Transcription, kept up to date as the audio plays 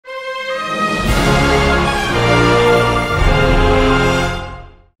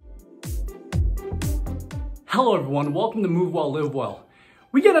Hello everyone, welcome to Move Well, Live Well.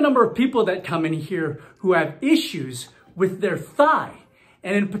 We get a number of people that come in here who have issues with their thigh.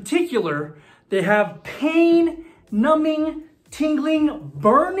 And in particular, they have pain, numbing, tingling,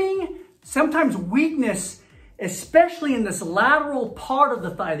 burning, sometimes weakness, especially in this lateral part of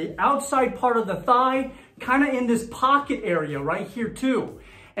the thigh, the outside part of the thigh, kind of in this pocket area right here too.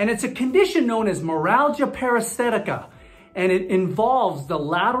 And it's a condition known as Meralgia Paresthetica, and it involves the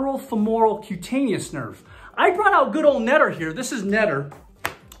lateral femoral cutaneous nerve. I brought out good old Netter here. This is Netter.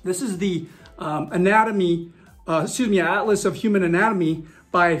 This is the Atlas of Human Anatomy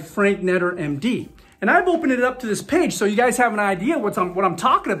by Frank Netter, MD. And I've opened it up to this page so you guys have an idea what I'm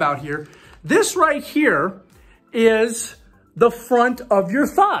talking about here. This right here is the front of your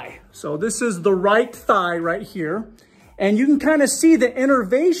thigh. So this is the right thigh right here. And you can kind of see the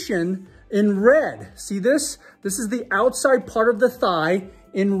innervation in red. See this? This is the outside part of the thigh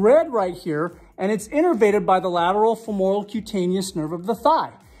in red right here. And it's innervated by the lateral femoral cutaneous nerve of the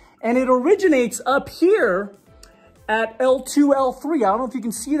thigh. And it originates up here at L2, L3. I don't know if you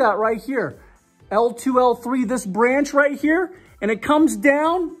can see that right here. L2, L3, this branch right here. And it comes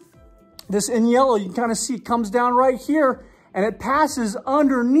down, this in yellow, you can kind of see it comes down right here. And it passes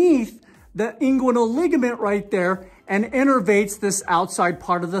underneath the inguinal ligament right there and innervates this outside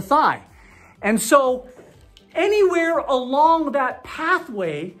part of the thigh. And so anywhere along that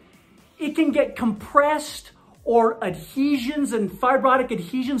pathway, it can get compressed, or adhesions and fibrotic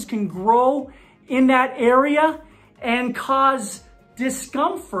adhesions can grow in that area and cause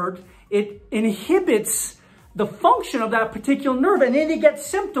discomfort. It inhibits the function of that particular nerve, and then you get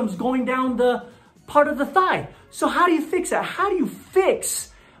symptoms going down the part of the thigh. So how do you fix that? How do you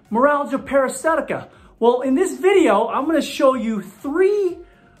fix Meralgia Paresthetica? Well, in this video, I'm going to show you 3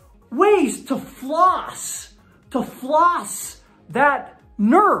 ways to floss that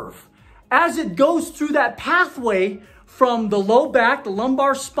nerve as it goes through that pathway from the low back, the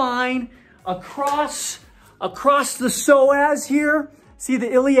lumbar spine, across the psoas here. See the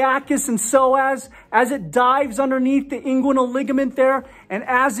iliacus and psoas as it dives underneath the inguinal ligament there, and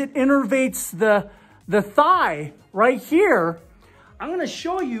as it innervates the thigh right here. I'm going to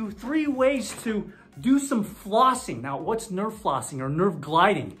show you 3 ways to do some flossing. Now, what's nerve flossing or nerve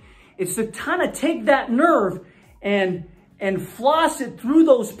gliding? It's to kind of take that nerve and floss it through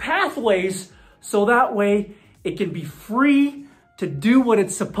those pathways so that way it can be free to do what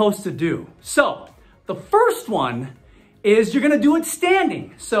it's supposed to do. So the first one is you're going to do it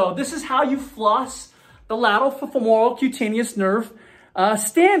standing. So this is how you floss the lateral femoral cutaneous nerve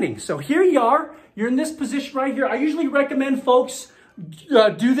standing. So here you are. You're in this position right here. I usually recommend folks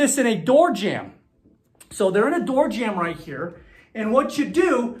do this in a door jamb. So they're in a door jamb right here. And what you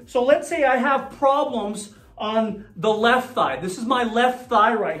do, so let's say I have problems on the left thigh. This is my left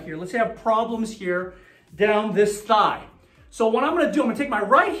thigh right here. Let's say I have problems here down this thigh. So what I'm going to do, I'm going to take my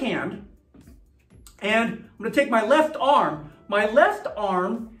right hand and I'm going to take my left arm. My left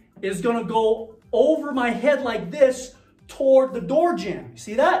arm is going to go over my head like this toward the door jamb. You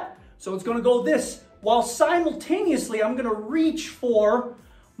see that? So it's going to go this, while simultaneously I'm going to reach for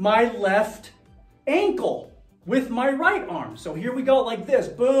my left ankle with my right arm. So here we go like this.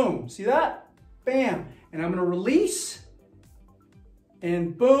 Boom. See that? Bam. And I'm going to release,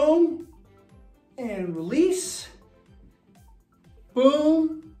 and boom, and release,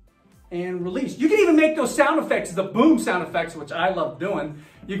 boom, and release. You can even make those sound effects, the boom sound effects, which I love doing.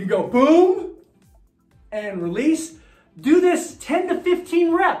 You can go boom, and release. Do this 10 to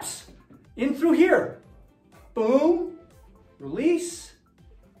 15 reps in through here. Boom, release,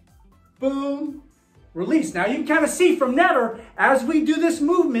 boom, release. Now you can kind of see from Netter, as we do this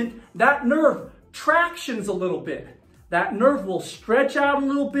movement, that nerve tractions a little bit. That nerve will stretch out a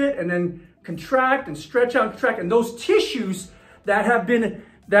little bit and then contract and stretch out and contract. And those tissues that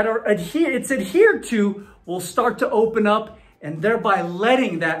are adhered to will start to open up, and thereby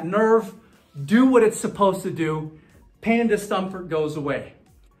letting that nerve do what it's supposed to do. Pain and discomfort goes away.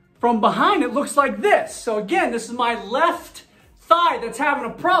 From behind, it looks like this. So again, this is my left thigh that's having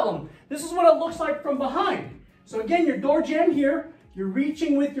a problem. This is what it looks like from behind. So again, your door jamb here, you're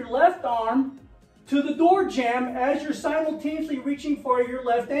reaching with your left arm to the door jamb as you're simultaneously reaching for your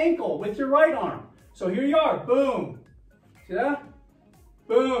left ankle with your right arm. So here you are, boom. See that?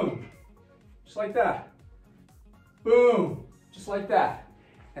 Boom. Just like that. Boom. Just like that.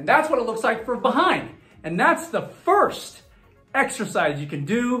 And that's what it looks like from behind. And that's the first exercise you can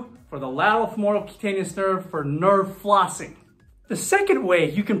do for the lateral femoral cutaneous nerve for nerve flossing. The second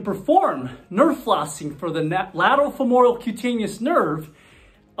way you can perform nerve flossing for the lateral femoral cutaneous nerve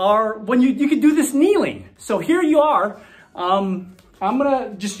are when you can do this kneeling. So here you are. You're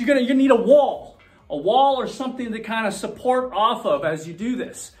gonna need a wall a wall or something to kind of support off of as you do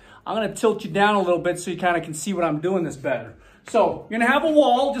this. I'm going to tilt you down a little bit so you kind of can see what I'm doing this better. So you're going to have a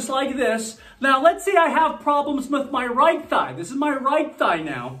wall just like this. Now let's say I have problems with my right thigh. This is my right thigh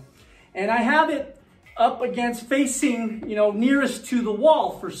now. And I have it up against facing, nearest to the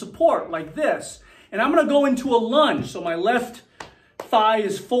wall for support like this. And I'm going to go into a lunge. So my left thigh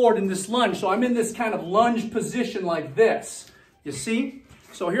is forward in this lunge. So I'm in this kind of lunge position like this. You see?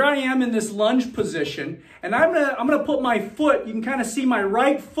 So here I am in this lunge position. And I'm gonna put my foot, you can kind of see my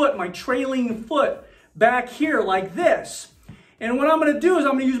right foot, my trailing foot back here like this. And what I'm going to do is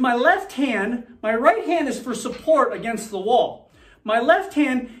I'm going to use my left hand. My right hand is for support against the wall. My left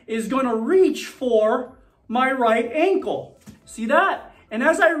hand is going to reach for my right ankle. See that? And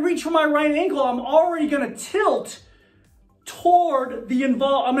as I reach for my right ankle, I'm already going to tilt toward the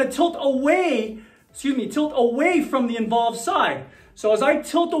involved, I'm going to tilt away from the involved side. So as I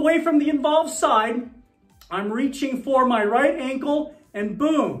tilt away from the involved side, I'm reaching for my right ankle and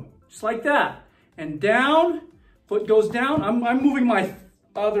boom, just like that. And down, foot goes down. I'm moving my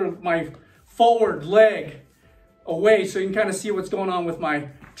forward leg away so you can kind of see what's going on with my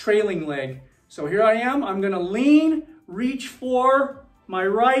trailing leg. So here I am. I'm going to lean, reach for my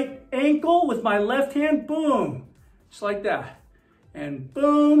right ankle with my left hand. Boom. Just like that. And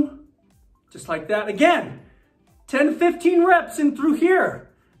boom. Just like that. Again, 10 to 15 reps in through here.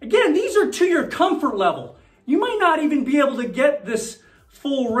 Again, these are to your comfort level. You might not even be able to get this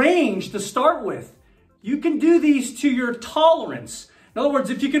full range to start with. You can do these to your tolerance. In other words,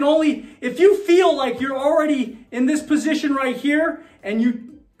 if you feel like you're already in this position right here and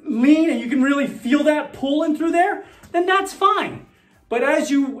you lean and you can really feel that pulling through there, then that's fine. But as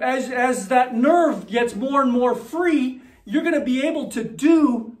that nerve gets more and more free, you're going to be able to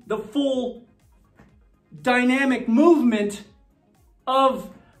do the full dynamic movement of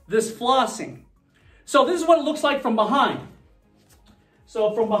this flossing. So this is what it looks like from behind.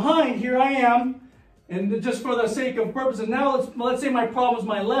 So from behind, here I am. And just for the sake of purposes, now let's say my problem is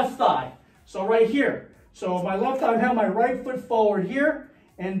my left thigh. So right here. So my left thigh, I have my right foot forward here.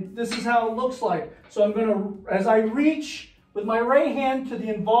 And this is how it looks like. So I'm going to, as I reach with my right hand to the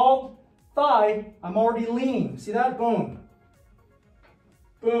involved thigh, I'm already leaning. See that? Boom.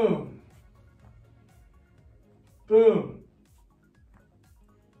 Boom. Boom.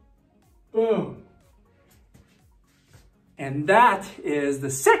 Boom. And that is the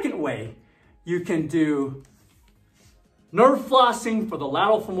second way you can do nerve flossing for the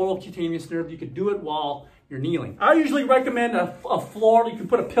lateral femoral cutaneous nerve. You can do it while you're kneeling. I usually recommend a floor. You can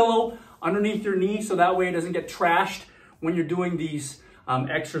put a pillow underneath your knee so that way it doesn't get trashed when you're doing these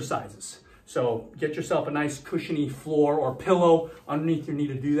exercises. So get yourself a nice cushiony floor or pillow underneath your knee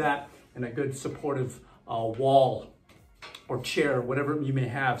to do that, and a good supportive wall or chair, whatever you may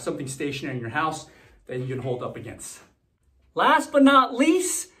have, something stationary in your house that you can hold up against. Last but not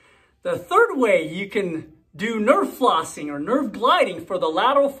least, the third way you can do nerve flossing or nerve gliding for the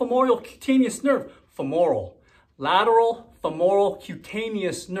lateral femoral cutaneous nerve. Lateral femoral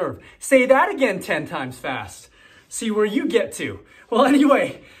cutaneous nerve. Say that again 10 times fast. See where you get to. Well,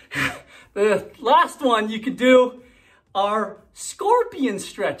 anyway, the last one you could do are scorpion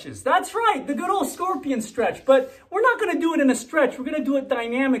stretches. That's right, the good old scorpion stretch. But we're not going to do it in a stretch. We're going to do it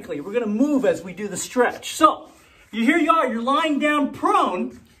dynamically. We're going to move as we do the stretch. So, here you are. You're lying down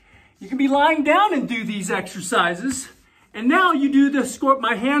prone. You can be lying down and do these exercises. And now you do the scorpion.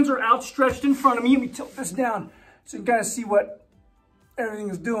 My hands are outstretched in front of me. Let me tilt this down so you can kind of see what everything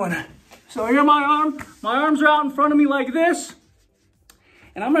is doing. So here my arms are out in front of me like this.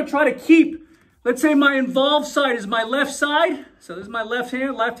 And I'm going to try to keep, let's say my involved side is my left side. So this is my left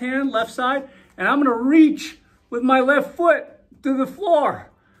hand, left side. And I'm going to reach with my left foot to the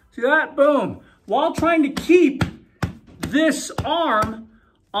floor. See that? Boom. While trying to keep this arm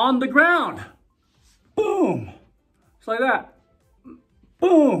on the ground. Boom. Just like that.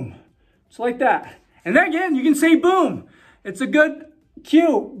 Boom. Just like that. And then again, you can say boom. It's a good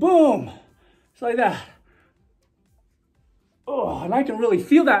cue. Boom. Just like that. Oh, and I can really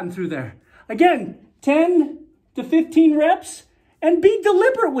feel that in through there. Again, 10 to 15 reps, and be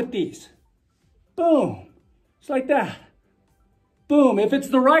deliberate with these. Boom. Just like that. Boom. If it's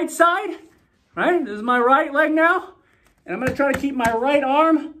the right side, right? This is my right leg now. And I'm going to try to keep my right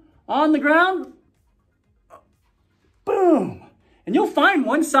arm on the ground. Boom. And you'll find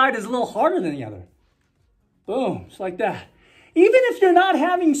one side is a little harder than the other. Boom. Just like that. Even if you're not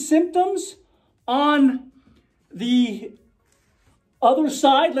having symptoms on the other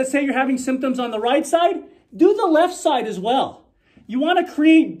side, let's say you're having symptoms on the right side, do the left side as well. You want to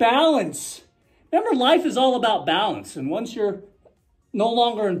create balance. Remember, life is all about balance. And once you're no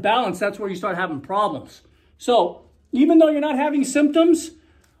longer in balance, that's where you start having problems. So even though you're not having symptoms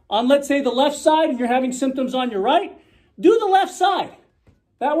on, let's say, the left side and you're having symptoms on your right, do the left side.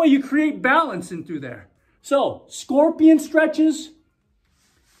 That way you create balance in through there. So scorpion stretches,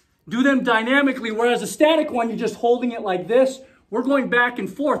 do them dynamically, whereas a static one, you're just holding it like this. We're going back and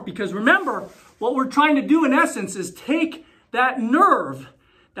forth because remember, what we're trying to do in essence is take that nerve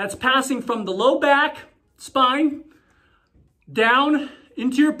that's passing from the low back spine down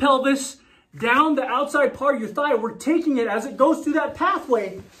into your pelvis, down the outside part of your thigh. We're taking it as it goes through that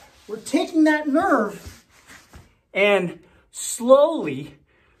pathway. We're taking that nerve and slowly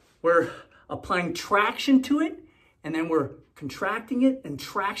we're applying traction to it, and then we're contracting it and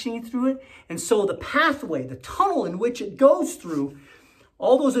tractioning through it. And so the pathway, the tunnel in which it goes through,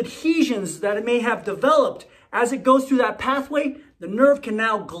 all those adhesions that it may have developed, as it goes through that pathway, the nerve can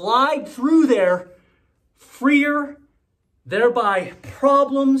now glide through there freer, thereby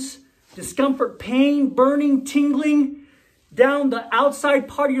problems, discomfort, pain, burning, tingling down the outside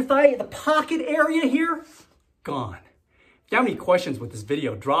part of your thigh, the pocket area here, gone. If you have any questions with this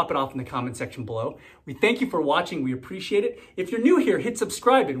video, drop it off in the comment section below. We thank you for watching. We appreciate it. If you're new here, hit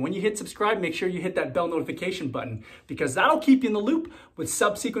subscribe. And when you hit subscribe, make sure you hit that bell notification button because that'll keep you in the loop with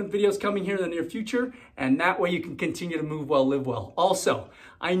subsequent videos coming here in the near future. And that way you can continue to move well, live well. Also,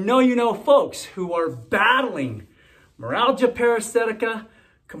 I know you know folks who are battling Meralgia Paresthetica,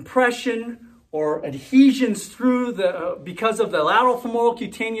 compression, or adhesions through the because of the lateral femoral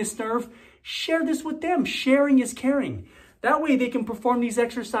cutaneous nerve. Share this with them. Sharing is caring. That way they can perform these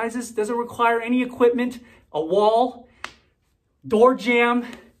exercises. Doesn't require any equipment, a wall, door jamb.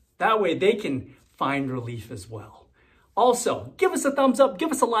 That way they can find relief as well. Also, give us a thumbs up,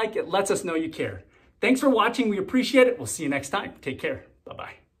 give us a like. It lets us know you care. Thanks for watching. We appreciate it. We'll see you next time. Take care.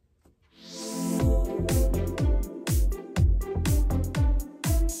 Bye-bye.